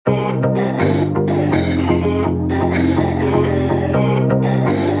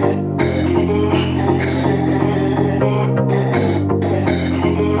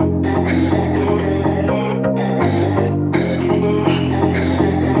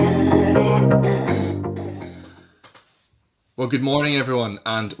Well, good morning, everyone,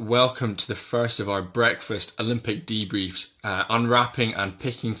 and welcome to the first of our breakfast Olympic debriefs, unwrapping and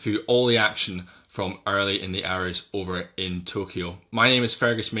picking through all the action from early in the hours over in Tokyo. My name is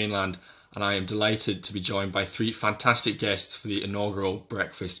Fergus Mainland, and I am delighted to be joined by three fantastic guests for the inaugural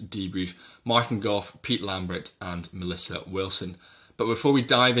breakfast debrief: Martin Gough, Pete Lambert, and Melissa Wilson. But before we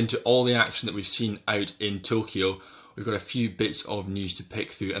dive into all the action that we've seen out in Tokyo, we've got a few bits of news to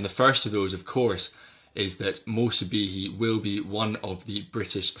pick through, and the first of those, of course, is that Mo Sabihi will be one of the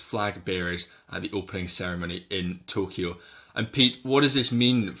British flag bearers at the opening ceremony in Tokyo. And Pete, what does this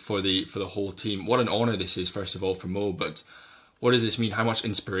mean for the whole team? What an honour this is, first of all, for Mo, but what does this mean? How much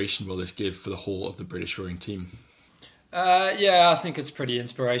inspiration will this give for the whole of the British rowing team? I think it's pretty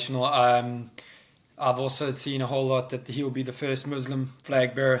inspirational. I've also seen a whole lot that he'll be the first Muslim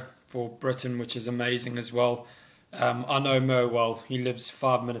flag bearer for Britain, which is amazing as well. I know Mo well. He lives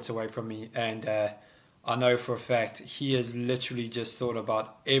 5 minutes away from me, and I know for a fact he has literally just thought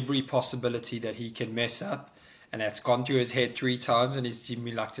about every possibility that he can mess up, and that's gone through his head 3 times, and he's giving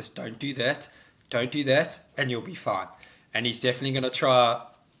me like, just don't do that, and you'll be fine. And he's definitely going to try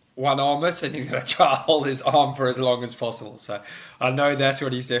one arm it, and he's going to try to hold his arm for as long as possible. So I know that's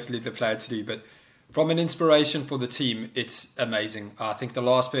what he's definitely the plan to do. But from an inspiration for the team, it's amazing. I think the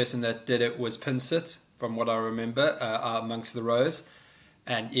last person that did it was Pinsett, from what I remember, amongst the rowers.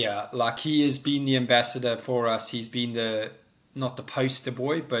 And yeah, like, he has been the ambassador for us. He's been not the poster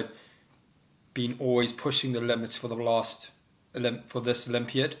boy, but been always pushing the limits for this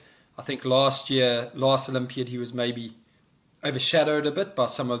Olympiad. I think last Olympiad, he was maybe overshadowed a bit by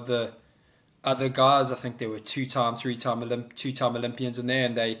some of the other guys. I think there were two-time Olympians in there,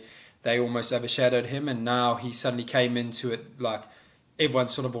 and they almost overshadowed him. And now he suddenly came into it, like, everyone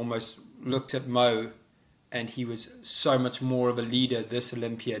sort of almost looked at Mo, and he was so much more of a leader this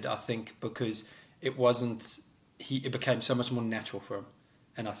Olympiad, I think, because it became so much more natural for him.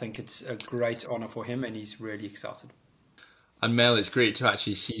 And I think it's a great honour for him, and he's really excited. And Mel, it's great to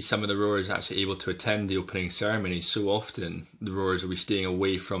actually see some of the rowers actually able to attend the opening ceremony. So often the rowers will be staying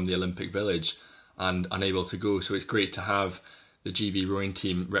away from the Olympic Village and unable to go. So it's great to have the GB rowing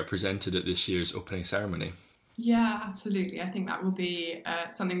team represented at this year's opening ceremony. Yeah, absolutely. I think that will be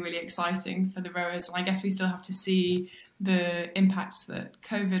something really exciting for the rowers. And I guess we still have to see the impacts that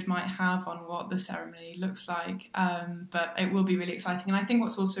COVID might have on what the ceremony looks like. But it will be really exciting. And I think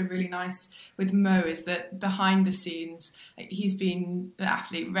what's also really nice with Mo is that behind the scenes, he's been the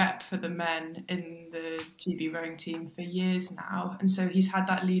athlete rep for the men in the GB rowing team for years now. And so he's had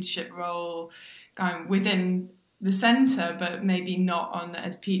that leadership role going within the centre, but maybe not on,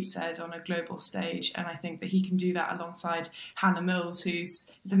 as Pete said, on a global stage. And I think that he can do that alongside Hannah Mills,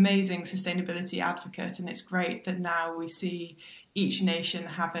 who's an amazing sustainability advocate. And it's great that now we see each nation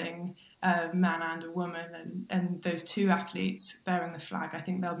having a man and a woman, and those two athletes bearing the flag. I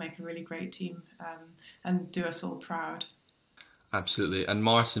think they'll make a really great team and do us all proud. Absolutely. And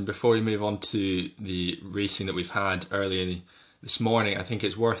Martin, before we move on to the racing that we've had early this morning, I think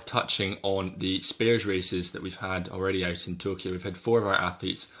it's worth touching on the spares races that we've had already out in Tokyo. We've had 4 of our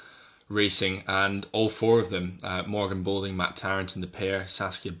athletes racing, and all 4 of them, Morgan Boulding, Matt Tarrant in the pair,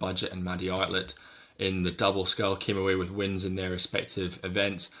 Saskia Budgett and Maddie Artlett in the double scull, came away with wins in their respective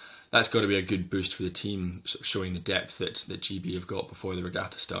events. That's got to be a good boost for the team, showing the depth that GB have got before the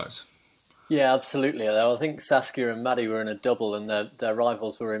regatta starts. Yeah, absolutely. I think Saskia and Maddie were in a double, and their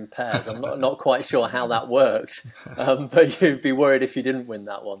rivals were in pairs. I'm not quite sure how that worked, but you'd be worried if you didn't win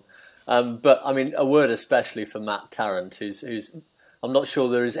that one. But I mean, a word especially for Matt Tarrant, who's I'm not sure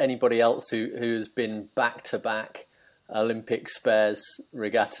there is anybody else who's been back-to-back Olympic spares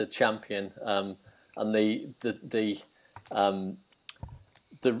regatta champion, and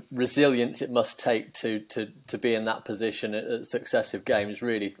the resilience it must take to be in that position at successive games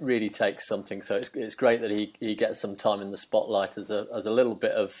really takes something. So it's great that he gets some time in the spotlight as a little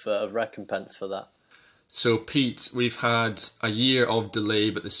bit of recompense for that. So Pete, we've had a year of delay,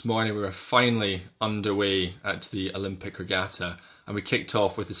 but this morning we were finally underway at the Olympic regatta, and we kicked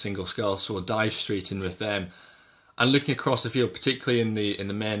off with the single scull. So we'll dive straight in with them. And looking across the field, particularly in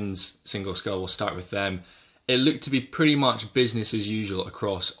the men's single scull, we'll start with them. It looked to be pretty much business as usual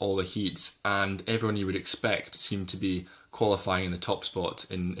across all the heats, and everyone you would expect seemed to be qualifying in the top spot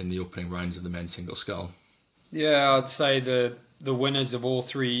in the opening rounds of the men's single scull. Yeah, I'd say the winners of all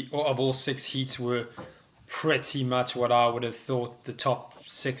 6 heats were pretty much what I would have thought the top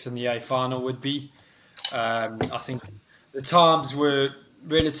 6 in the A final would be. I think the times were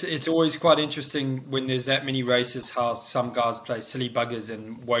relative. It's always quite interesting when there's that many races how some guys play silly buggers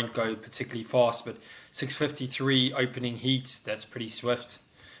and won't go particularly fast, but 6:53 opening heats, that's pretty swift.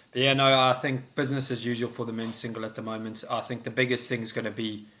 But yeah, no, I think business as usual for the men's single at the moment. I think the biggest thing is going to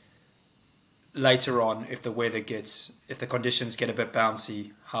be later on if the conditions get a bit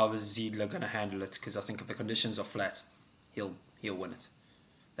bouncy. How is Ziedler going to handle it? Because I think if the conditions are flat, he'll win it.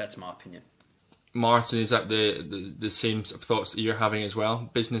 That's my opinion. Martin, is that the same sort of thoughts that you're having as well?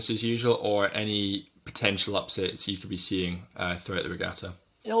 Business as usual, or any potential upsets you could be seeing throughout the regatta?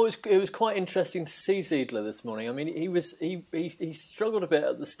 You know, it was quite interesting to see Ziedler this morning. I mean, he struggled a bit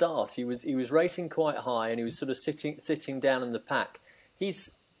at the start. He was rating quite high, and he was sort of sitting down in the pack.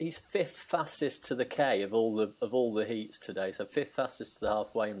 He's fifth fastest to the K of all the heats today, so fifth fastest to the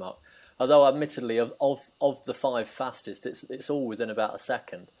halfway mark. Although, admittedly, of the 5 fastest, it's all within about a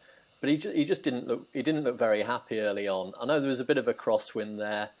second. But he just didn't look very happy early on. I know there was a bit of a crosswind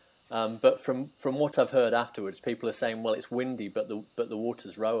there, but from what I've heard afterwards, people are saying, well, it's windy, but the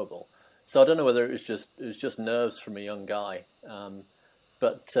water's rowable. So I don't know whether it was just nerves from a young guy.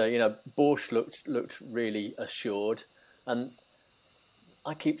 But you know, Borsch looked really assured, and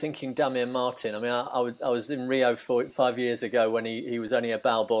I keep thinking Damien Martin. I mean, I was in Rio 5 years ago when he was only a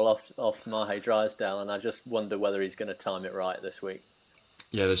bow ball off Mahe Drysdale, and I just wonder whether he's going to time it right this week.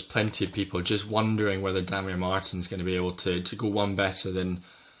 Yeah, there's plenty of people just wondering whether Damien Martin's going to be able to go one better than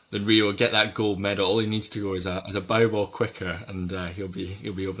Rio, get that gold medal. All he needs to go is a bow ball quicker, and he'll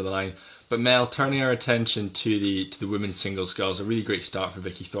be over the line. But Mel, turning our attention to the women's singles sculls, a really great start for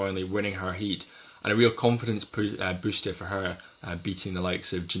Vicky Thornley, winning her heat, and a real confidence booster for her, beating the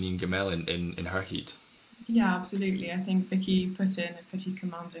likes of Janine Gamel in her heat. Yeah, absolutely. I think Vicky put in a pretty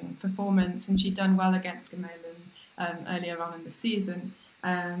commanding performance, and she'd done well against Gamel earlier on in the season.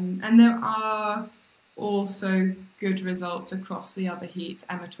 And there are also good results across the other heats.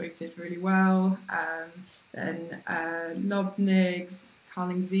 Emma Twigg did really well, then Lobnigs,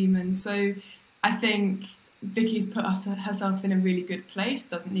 Carling Zeeman. So I think Vicky's put herself in a really good place,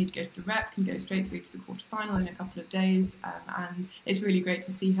 doesn't need to go to the rep, can go straight through to the quarterfinal in a couple of days, and it's really great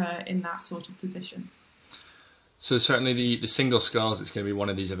to see her in that sort of position. So certainly the single sculls, it's going to be one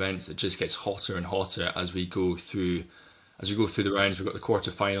of these events that just gets hotter and hotter as we go through the rounds. We've got the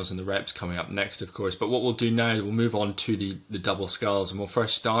quarterfinals and the reps coming up next, of course. But what we'll do now, we'll move on to the double sculls, and we'll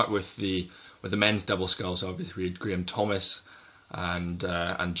first start with the men's double sculls. Obviously, we had Graham Thomas and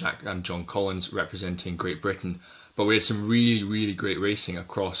John Collins representing Great Britain. But we had some really, really great racing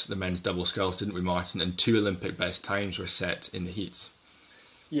across the men's double sculls, didn't we, Martin? And 2 Olympic best times were set in the heats.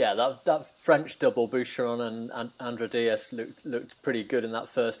 Yeah, that French double, Boucheron and André Dias looked pretty good in that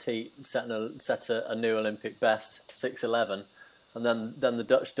first heat, set a new Olympic best, 6:11, and then the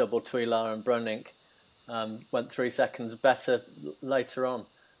Dutch double, Twielaar and Brunink, went 3 seconds better later on.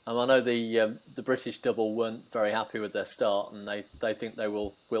 I know the British double weren't very happy with their start, and they think they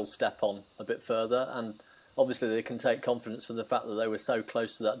will step on a bit further, and obviously they can take confidence from the fact that they were so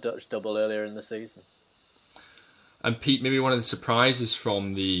close to that Dutch double earlier in the season. And Pete, maybe one of the surprises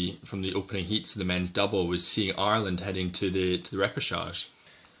from the opening heats of the men's double was seeing Ireland heading to the repechage.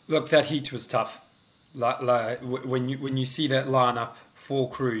 Look, that heat was tough. Like when you see that lineup, 4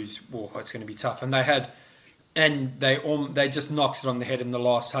 crews, well, it's going to be tough. And they just knocked it on the head in the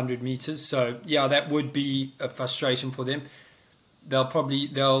last 100 meters. So yeah, that would be a frustration for them.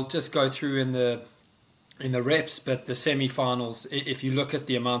 They'll just go through in the reps, but the semi-finals, if you look at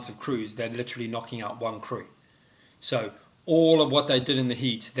the amount of crews, they're literally knocking out 1 crew. So all of what they did in the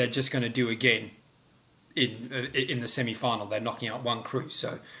heat, they're just going to do again in the semi-final. They're knocking out 1 crew.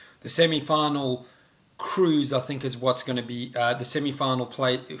 So the semi-final crews, I think, is what's going to be the semi-final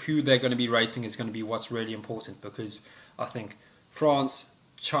play. Who they're going to be rating is going to be what's really important, because I think France,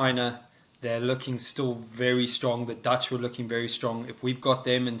 China, they're looking still very strong. The Dutch were looking very strong. If we've got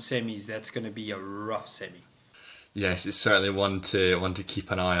them in semis, that's going to be a rough semi. Yes, it's certainly one to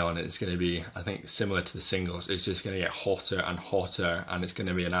keep an eye on. It's going to be, I think, similar to the singles. It's just going to get hotter and hotter, and it's going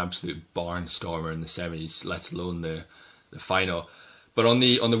to be an absolute barnstormer in the semis, let alone the final. But on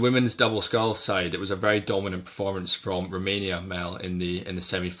the women's double sculls side, it was a very dominant performance from Romania, Mel, in the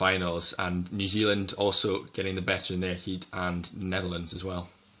semi-finals, and New Zealand also getting the better in their heat, and Netherlands as well.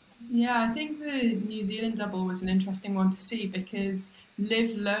 Yeah, I think the New Zealand double was an interesting one to see, because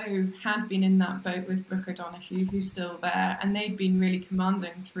Liv Lowe had been in that boat with Brooke O'Donoghue, who's still there, and they'd been really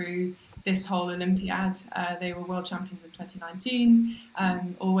commanding through this whole Olympiad. They were world champions in 2019,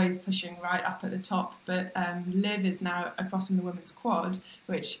 always pushing right up at the top. But Liv is now across in the women's quad,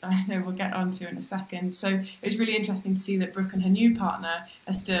 which I know we'll get onto in a second. So it was really interesting to see that Brooke and her new partner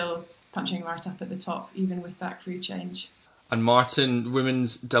are still punching right up at the top, even with that crew change. And Martin,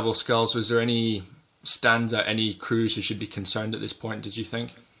 women's double sculls, was there any stands out, any crews who should be concerned at this point, did you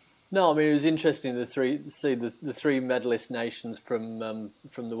think? No, I mean, it was interesting to see the three medalist nations from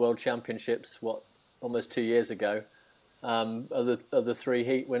the World Championships, almost 2 years ago, are the three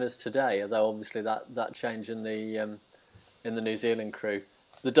heat winners today. Although obviously that change in the New Zealand crew,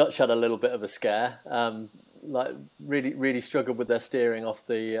 the Dutch had a little bit of a scare. Like really struggled with their steering off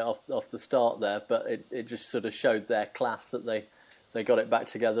the start there, but it just sort of showed their class that they got it back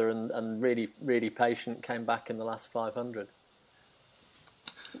together and really patient, came back in the last 500.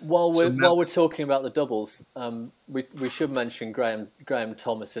 While we're talking about the doubles, we should mention Graham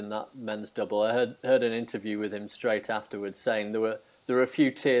Thomas in that men's double. I heard an interview with him straight afterwards saying there were a few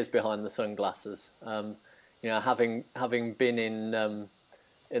tears behind the sunglasses. Having been in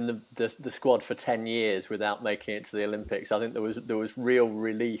the squad for 10 years without making it to the Olympics, I think there was real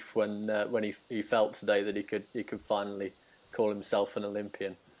relief when he felt today that he could finally call himself an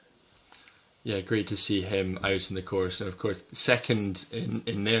Olympian. Yeah, great to see him out in the course, and of course second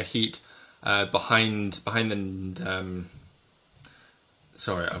in their heat, behind the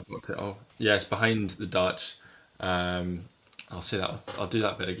behind the Dutch. I'll say that. I'll do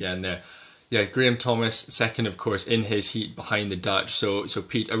that bit again there. Yeah, Graham Thomas second, of course, in his heat behind the Dutch. So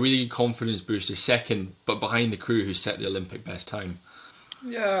Pete, a really good confidence booster, second, but behind the crew who set the Olympic best time.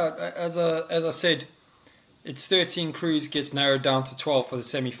 Yeah, as I said, it's 13 crews, gets narrowed down to 12 for the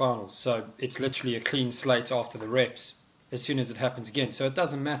semi-finals. So it's literally a clean slate after the reps as soon as it happens again. So it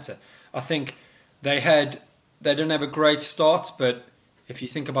doesn't matter. I think they didn't have a great start, but if you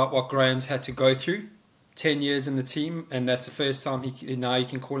think about what Graham's had to go through, 10 years in the team, and that's the first time he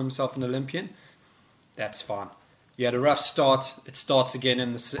can call himself an Olympian, that's fine. You had a rough start. It starts again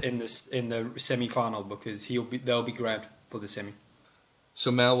in the semi-final because they'll be grabbed for the semi. So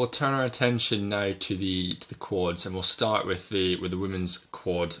Mel, we'll turn our attention now to the quads, and we'll start with the women's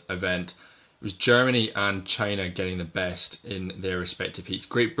quad event. It was Germany and China getting the best in their respective heats.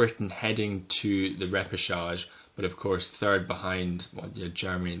 Great Britain heading to the repechage, but of course third behind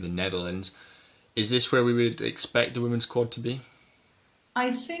Germany and the Netherlands. Is this where we would expect the women's quad to be? I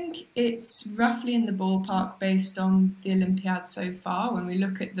think it's roughly in the ballpark based on the Olympiad so far. When we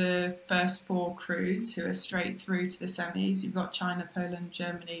look at the first four crews who are straight through to the semis, you've got China, Poland,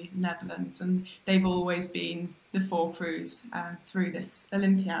 Germany, Netherlands, and they've always been the four crews through this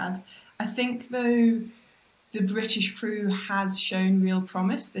Olympiad. I think, though, the British crew has shown real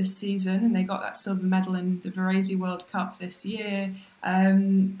promise this season, and they got that silver medal in the Varese World Cup this year.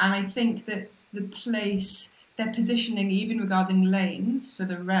 And I think that their positioning, even regarding lanes for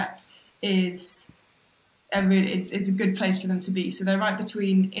the rep, is it's a good place for them to be. So they're right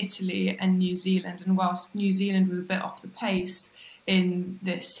between Italy and New Zealand, and whilst New Zealand was a bit off the pace in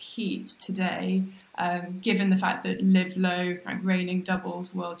this heat today, given the fact that Liv Lowe, reigning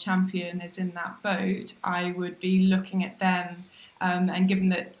doubles world champion, is in that boat, I would be looking at them. And given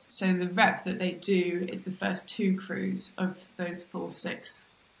that, so the rep that they do is the first two crews of those full six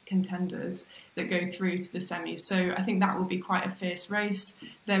contenders that go through to the semis. So I think that will be quite a fierce race.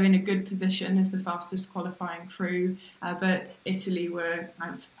 They're in a good position as the fastest qualifying crew, but Italy were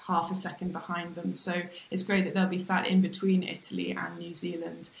half a second behind them. So it's great that they'll be sat in between Italy and New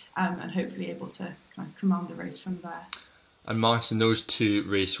Zealand, and hopefully able to command the race from there. And Martin, those two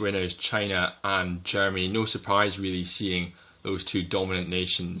race winners, China and Germany, no surprise really seeing those two dominant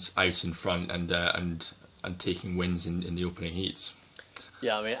nations out in front and taking wins in the opening heats.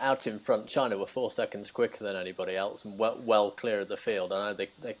 Yeah, I mean, out in front, China were 4 seconds quicker than anybody else and well clear of the field. I know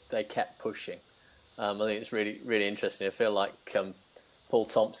they kept pushing. I think it's really interesting. I feel like Paul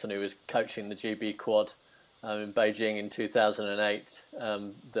Thompson, who was coaching the GB quad in Beijing in 2008,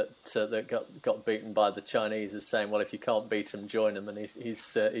 that got beaten by the Chinese, is saying, well, if you can't beat them, join them, and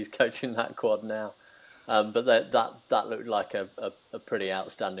he's coaching that quad now. But that looked like a pretty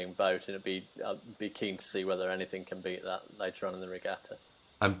outstanding boat, and I'd be keen to see whether anything can beat that later on in the regatta.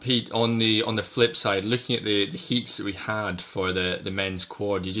 And Pete, on the flip side, looking at the heats that we had for the men's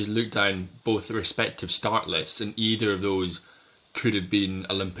quad, you just look down both the respective start lists, and either of those could have been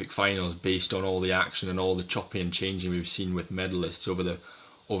Olympic finals based on all the action and all the chopping and changing we've seen with medalists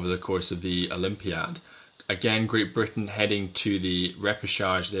over the course of the Olympiad. Again, Great Britain heading to the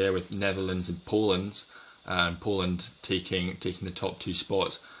repechage there with Netherlands and Poland taking the top two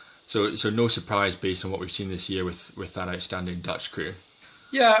spots. So no surprise based on what we've seen this year with that outstanding Dutch crew.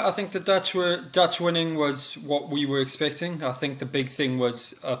 Yeah, I think the Dutch winning was what we were expecting. I think the big thing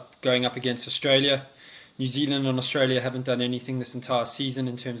was going up against Australia. New Zealand and Australia haven't done anything this entire season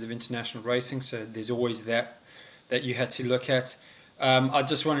in terms of international racing, so there's always that you had to look at. I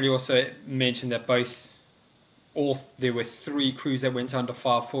just wanted to also mention that there were three crews that went under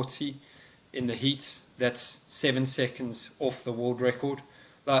 540 in the heats. That's 7 seconds off the world record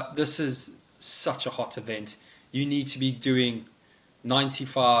But this is such a hot event. You need to be doing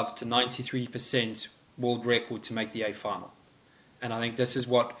 95 to 93% world record to make the A final. And I think this is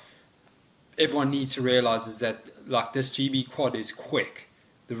what everyone needs to realize, is that like this GB quad is quick.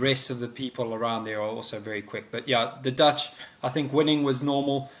 The rest of the people around there are also very quick. But yeah, the Dutch, I think winning was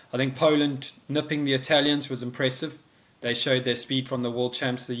normal. I think Poland nipping the Italians was impressive. They showed their speed from the World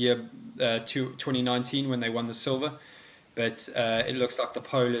Champs the year 2019 when they won the silver. But it looks like the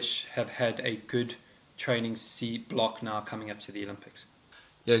Polish have had a good training C block now coming up to the Olympics.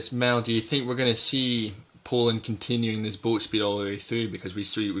 Yes, Mel, do you think we're going to see Poland continuing this boat speed all the way through? Because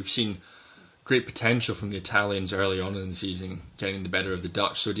we've seen great potential from the Italians early on in the season, getting the better of the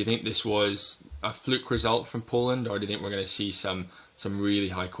Dutch. So do you think this was a fluke result from Poland, or do you think we're going to see some really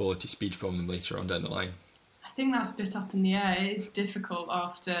high quality speed from them later on down the line? I think that's a bit up in the air. It is difficult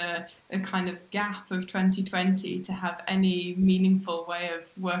after a kind of gap of 2020 to have any meaningful way of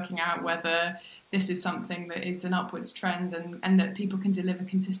working out whether this is something that is an upwards trend and that people can deliver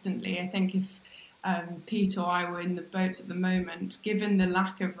consistently. I think if Pete or I were in the boats at the moment, given the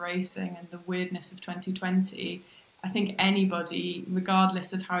lack of racing and the weirdness of 2020, I think anybody,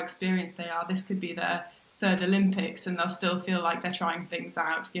 regardless of how experienced they are, this could be their third Olympics and they'll still feel like they're trying things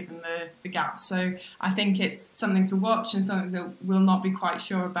out given the gap. So I think it's something to watch and something that we'll not be quite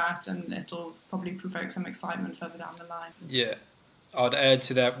sure about, and it'll probably provoke some excitement further down the line. Yeah, I'd add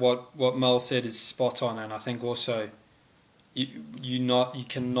to that what Mel said is spot on, and I think also you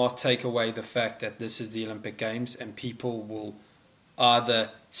cannot take away the fact that this is the Olympic Games and people will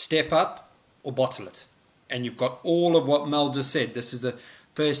either step up or bottle it. And you've got all of what Mel just said. This is the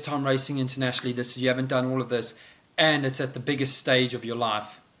first time racing internationally. You haven't done all of this, and it's at the biggest stage of your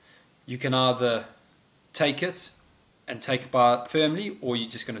life. You can either take it and take it by firmly, or you're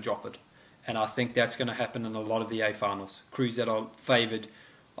just going to drop it. And I think that's going to happen in a lot of the A finals. Crews that are favoured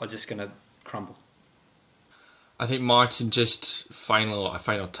are just going to crumble. I think, Martin, just a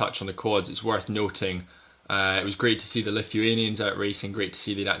final touch on the quads. It's worth noting. It was great to see the Lithuanians out racing. Great to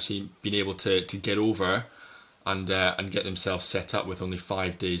see they'd actually been able to get over and get themselves set up with only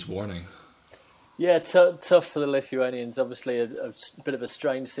 5 days warning. Yeah, tough for the Lithuanians. Obviously, a bit of a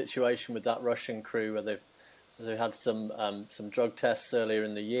strange situation with that Russian crew where they had some drug tests earlier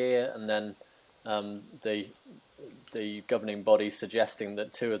in the year, and then the governing body suggesting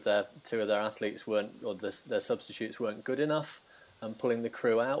that two of their athletes weren't, or their substitutes weren't good enough, and pulling the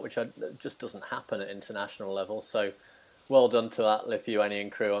crew out, which just doesn't happen at international level. So well done to that Lithuanian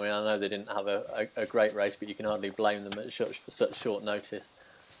crew. I mean, I know they didn't have a great race, but you can hardly blame them at such short notice.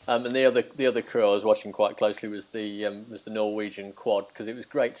 And the other crew I was watching quite closely was the Norwegian quad, because it was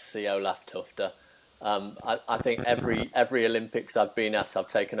great to see Olaf Tufte. I think every Olympics I've been at, I've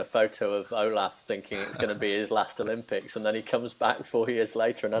taken a photo of Olaf thinking it's going to be his last Olympics, and then he comes back 4 years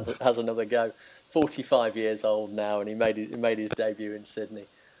later and has another go. 45 years old now, and he made his debut in Sydney.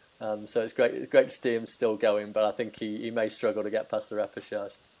 So it's great to see him still going, but I think he may struggle to get past the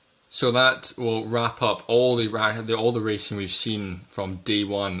repechage. So that will wrap up all the racing we've seen from day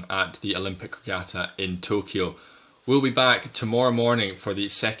one at the Olympic Regatta in Tokyo. We'll be back tomorrow morning for the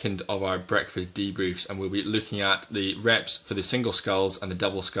second of our breakfast debriefs, and we'll be looking at the reps for the single sculls and the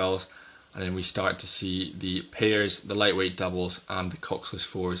double sculls, and then we start to see the pairs, the lightweight doubles and the coxless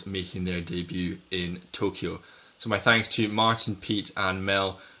fours making their debut in Tokyo. So my thanks to Martin, Pete and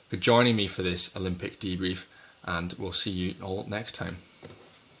Mel for joining me for this Olympic debrief, and we'll see you all next time.